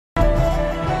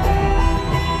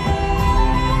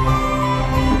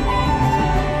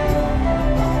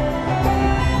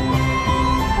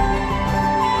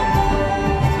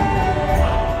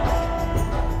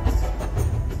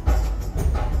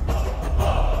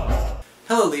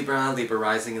Hello Libra, Libra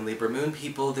Rising and Libra Moon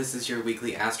people. This is your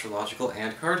weekly astrological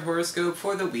and card horoscope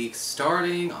for the week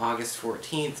starting August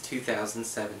 14th,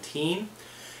 2017.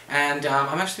 And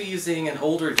I'm actually using an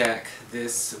older deck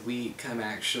this week. I'm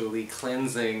actually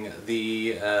cleansing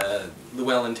the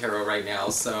Llewellyn Tarot right now,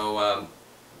 so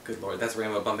good lord, that's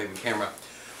Rambo bumping the camera.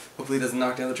 Hopefully he doesn't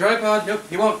knock down the tripod. Nope,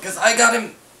 he won't, because I got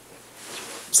him!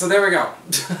 So there we go.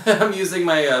 I'm using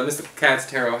my Mystical Cats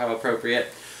Tarot, how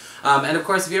appropriate. And of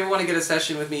course, if you ever want to get a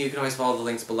session with me, you can always follow the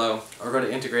links below, or go to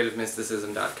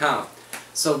integrativemysticism.com.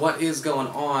 So what is going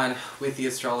on with the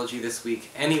astrology this week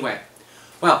anyway?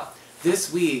 Well,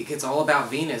 this week it's all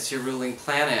about Venus, your ruling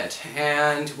planet,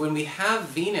 and when we have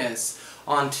Venus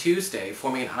on Tuesday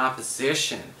forming an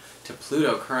opposition to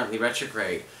Pluto, currently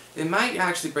retrograde, it might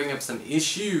actually bring up some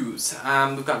issues.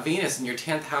 We've got Venus in your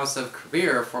 10th house of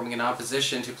career forming an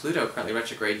opposition to Pluto, currently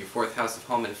retrograde, your 4th house of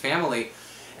home and family.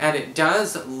 And it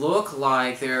does look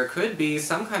like there could be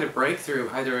some kind of breakthrough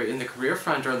either in the career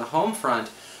front or in the home front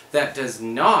that does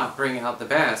not bring out the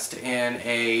best in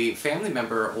a family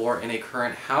member or in a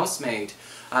current housemate.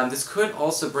 This could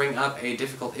also bring up a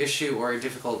difficult issue or a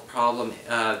difficult problem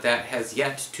that has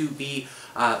yet to be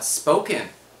spoken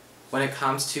when it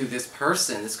comes to this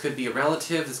person. This could be a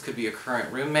relative, this could be a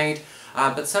current roommate,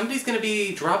 but somebody's going to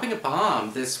be dropping a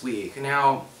bomb this week.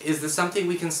 Now, is this something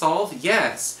we can solve?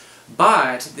 Yes.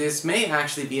 But this may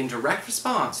actually be in direct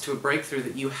response to a breakthrough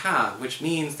that you have, which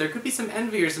means there could be some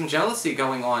envy or some jealousy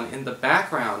going on in the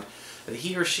background that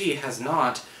he or she has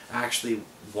not actually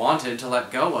wanted to let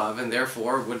go of, and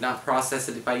therefore would not process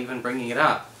it by even bringing it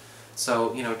up.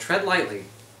 So, you know, tread lightly.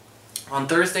 On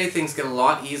Thursday, things get a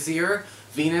lot easier.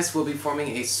 Venus will be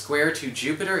forming a square to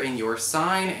Jupiter in your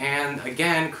sign, and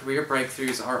again, career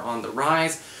breakthroughs are on the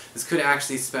rise. This could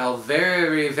actually spell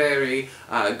very, very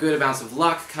good amounts of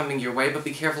luck coming your way, but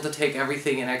be careful to take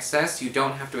everything in excess. You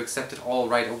don't have to accept it all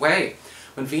right away.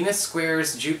 When Venus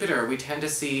squares Jupiter, we tend to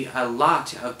see a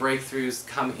lot of breakthroughs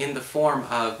come in the form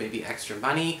of maybe extra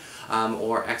money,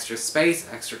 or extra space,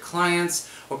 extra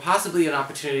clients, or possibly an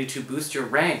opportunity to boost your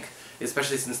rank,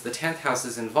 especially since the 10th house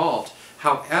is involved.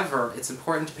 However, it's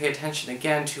important to pay attention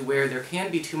again to where there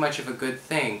can be too much of a good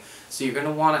thing, so you're going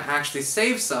to want to actually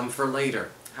save some for later.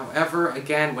 However,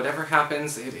 again, whatever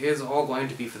happens, it is all going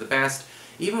to be for the best.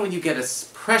 Even when you get a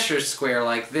pressure square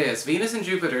like this, Venus and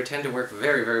Jupiter tend to work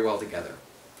very, very well together.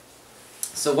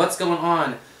 So what's going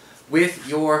on with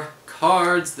your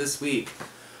cards this week?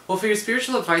 Well, for your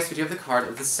spiritual advice, we do have the card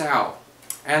of the Sow.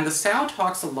 And the Sow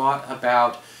talks a lot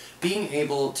about being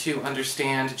able to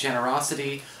understand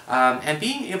generosity, and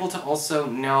being able to also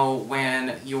know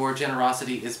when your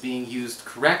generosity is being used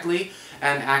correctly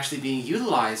and actually being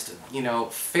utilized, you know,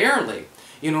 fairly.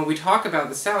 You know, when we talk about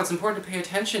the Sow, it's important to pay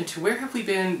attention to where have we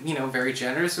been, you know, very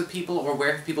generous with people, or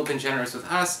where have people been generous with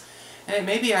us, and it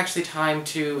may be actually time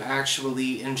to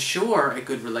actually ensure a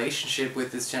good relationship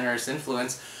with this generous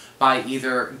influence by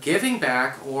either giving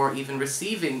back or even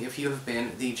receiving if you have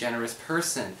been the generous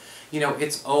person. You know,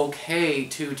 it's okay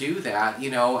to do that,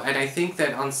 you know, and I think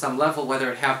that on some level,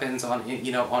 whether it happens on,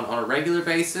 you know, on a regular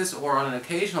basis or on an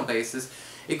occasional basis,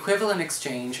 equivalent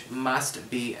exchange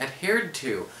must be adhered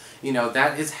to. You know,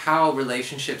 that is how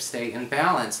relationships stay in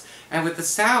balance. And with the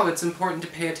Sow, it's important to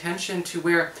pay attention to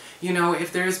where, you know,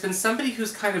 if there's been somebody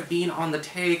who's kind of been on the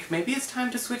take, maybe it's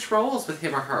time to switch roles with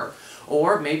him or her.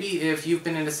 Or maybe if you've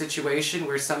been in a situation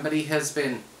where somebody has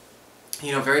been,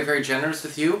 you know, very, very generous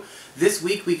with you, this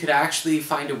week we could actually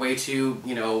find a way to,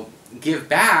 you know, give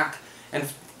back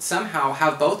and somehow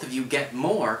have both of you get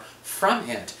more from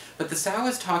it. But the Sow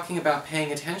is talking about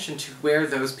paying attention to where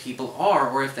those people are,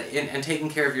 or if and taking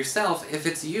care of yourself if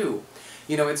it's you.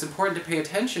 You know, it's important to pay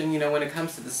attention, you know, when it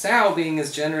comes to the Sow being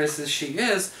as generous as she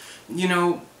is, you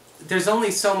know, there's only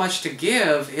so much to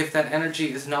give if that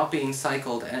energy is not being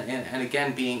cycled and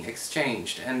again being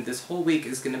exchanged. And this whole week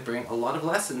is going to bring a lot of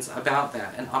lessons about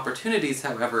that, and opportunities,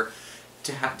 however,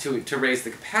 to raise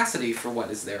the capacity for what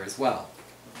is there as well.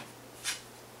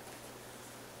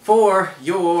 For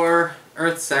your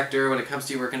Earth sector, when it comes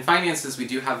to your work and finances, we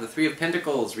do have the Three of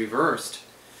Pentacles reversed.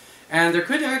 And there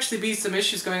could actually be some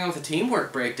issues going on with a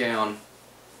teamwork breakdown.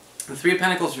 The Three of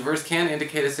Pentacles reversed can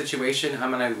indicate a situation,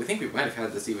 and I think we might have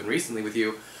had this even recently with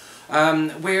you,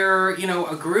 where, you know,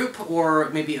 a group, or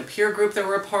maybe a peer group that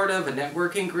we're a part of, a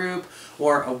networking group,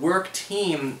 or a work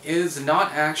team is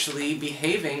not actually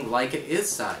behaving like it is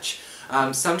such.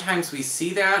 Sometimes we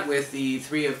see that with the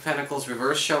Three of Pentacles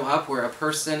reverse show up, where a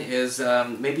person is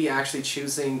maybe actually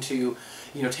choosing to,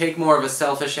 you know, take more of a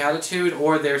selfish attitude,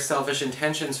 or their selfish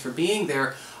intentions for being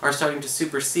there are starting to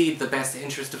supersede the best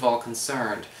interest of all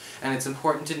concerned. and it's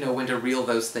important to know when to reel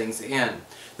those things in.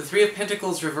 The Three of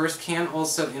Pentacles reversed can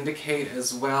also indicate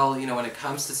as well, when it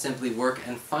comes to simply work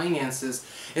and finances,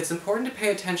 it's important to pay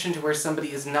attention to where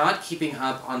somebody is not keeping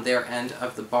up on their end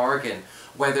of the bargain.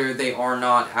 Whether they are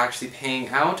not actually paying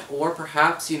out, or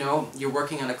perhaps, you're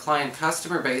working on a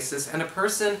client-customer basis and a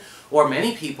person, or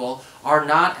many people, are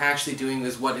not actually doing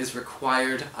what is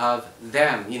required of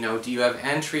them. Do you have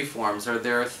entry forms? Are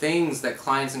there things that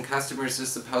clients and customers are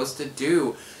supposed to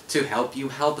do to help you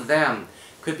help them?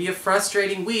 Could be a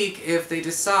frustrating week if they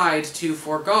decide to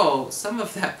forego some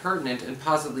of that pertinent and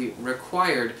possibly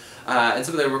required, and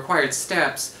some of the required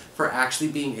steps for actually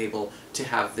being able to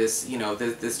have this,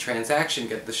 this transaction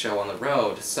get the show on the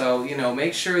road. So,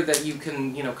 make sure that you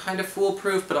can, kind of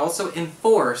foolproof, but also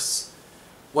enforce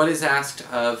what is asked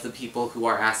of the people who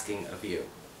are asking of you.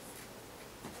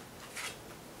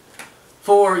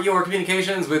 For your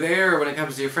communications with air, when it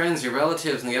comes to your friends, your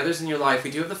relatives, and the others in your life, we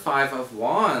do have the Five of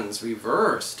Wands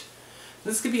reversed.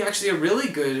 This could be actually a really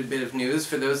good bit of news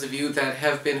for those of you that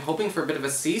have been hoping for a bit of a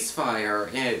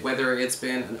ceasefire, whether it's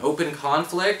been an open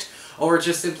conflict or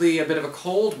just simply a bit of a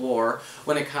cold war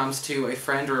when it comes to a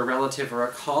friend or a relative or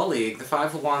a colleague. The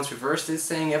Five of Wands reversed is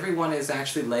saying everyone is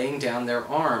actually laying down their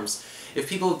arms. If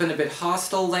people have been a bit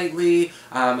hostile lately,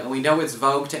 and we know it's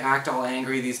vogue to act all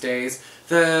angry these days,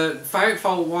 the Five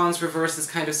of Wands reverse is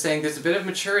kind of saying there's a bit of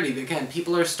maturity. Again,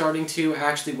 people are starting to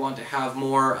actually want to have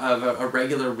more of a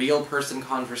regular, real person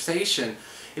conversation.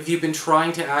 If you've been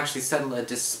trying to actually settle a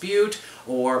dispute,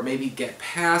 or maybe get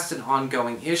past an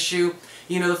ongoing issue,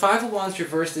 the Five of Wands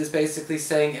reversed is basically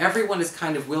saying everyone is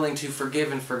kind of willing to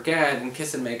forgive and forget and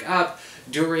kiss and make up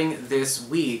during this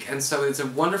week. And so it's a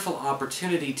wonderful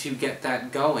opportunity to get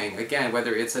that going. Again,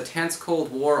 whether it's a tense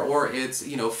Cold War or it's,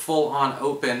 full-on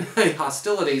open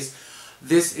hostilities,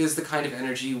 this is the kind of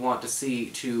energy you want to see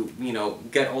to,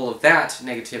 get all of that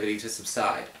negativity to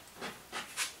subside.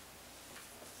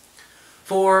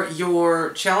 For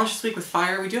your challenge this week with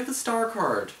fire, we do have the Star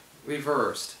card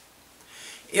reversed.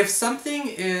 If something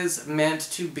is meant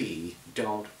to be,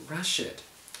 don't rush it.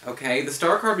 Okay, the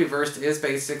Star card reversed is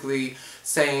basically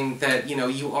saying that,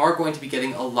 you are going to be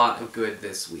getting a lot of good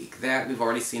this week. That we've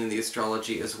already seen in the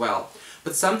astrology as well.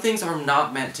 But some things are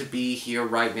not meant to be here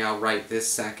right now, right this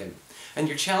second. And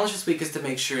your challenge this week is to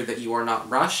make sure that you are not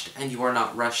rushed and you are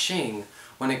not rushing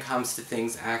when it comes to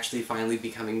things actually finally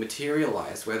becoming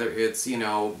materialized. Whether it's,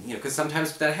 because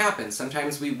sometimes that happens.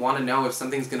 Sometimes we want to know if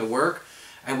something's going to work,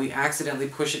 and we accidentally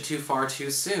push it too far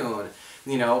too soon.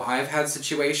 I've had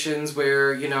situations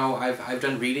where, I've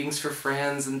done readings for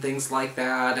friends and things like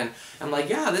that, and I'm like,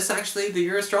 yeah, this actually,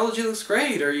 your astrology looks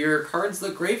great, or your cards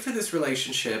look great for this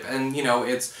relationship, and,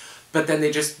 but then they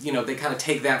just, they kind of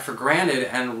take that for granted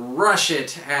and rush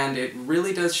it, and it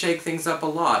really does shake things up a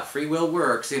lot. Free will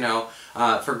works,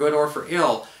 for good or for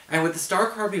ill. And with the Star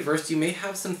card reversed, you may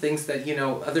have some things that,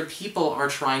 other people are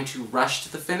trying to rush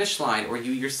to the finish line, or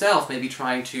you yourself may be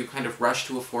trying to kind of rush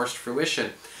to a forced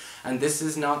fruition. And this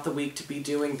is not the week to be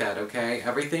doing that, okay?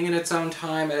 Everything in its own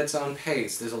time, at its own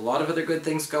pace. There's a lot of other good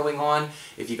things going on.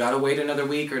 If you gotta wait another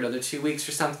week or another 2 weeks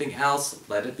for something else,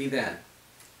 let it be then.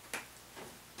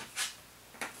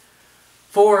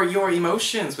 For your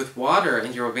emotions with water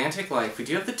and your romantic life, we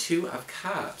do have the Two of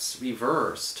Cups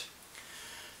reversed.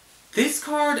 This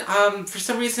card, for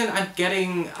some reason, I'm not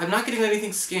getting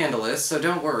anything scandalous, so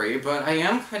don't worry, but I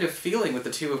am kind of feeling with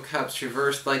the Two of Cups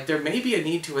reversed, like there may be a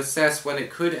need to assess when it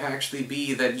could actually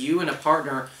be that you and a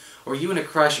partner, or you and a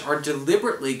crush, are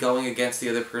deliberately going against the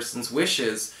other person's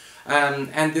wishes.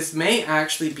 And this may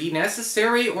actually be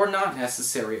necessary or not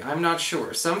necessary, I'm not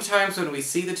sure. Sometimes when we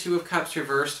see the Two of Cups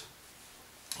reversed,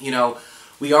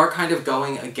 we are kind of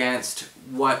going against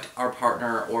what our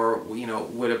partner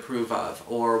would approve of,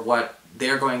 or what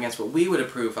they're going against what we would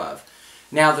approve of.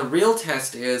 Now the real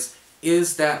test is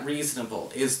that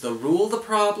reasonable? Is the rule the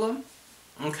problem?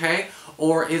 Okay?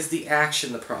 Or is the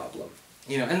action the problem?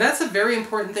 And that's a very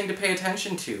important thing to pay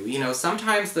attention to.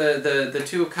 Sometimes the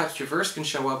Two of Cups reversed can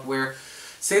show up where,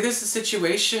 say there's a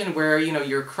situation where,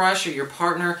 your crush or your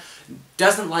partner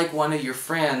doesn't like one of your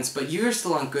friends, but you're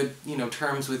still on good,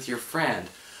 terms with your friend.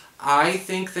 I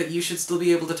think that you should still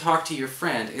be able to talk to your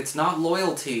friend. It's not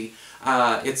loyalty,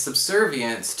 it's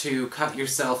subservience to cut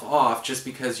yourself off just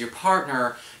because your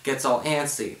partner gets all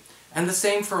antsy. And the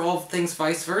same for all things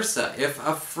vice versa. If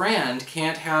a friend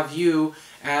can't have you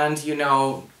and,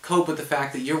 cope with the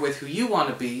fact that you're with who you want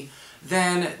to be,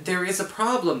 then there is a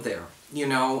problem there.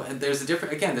 And there's a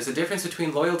difference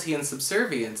between loyalty and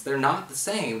subservience. They're not the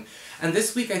same. And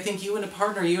this week, I think you and a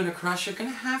partner, you and a crush, are going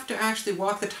to have to actually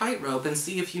walk the tightrope and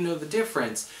see if you know the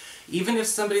difference. Even if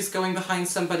somebody's going behind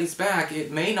somebody's back,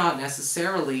 it may not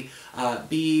necessarily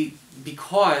be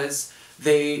because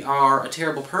they are a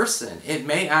terrible person. It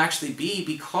may actually be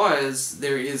because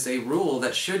there is a rule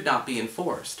that should not be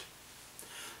enforced.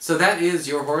 So that is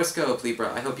your horoscope,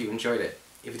 Libra. I hope you enjoyed it.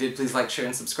 If you did, please like, share,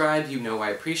 and subscribe. You know I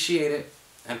appreciate it.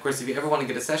 And of course, if you ever want to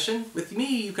get a session with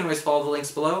me, you can always follow the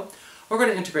links below, or go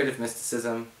to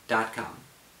integrativemysticism.com.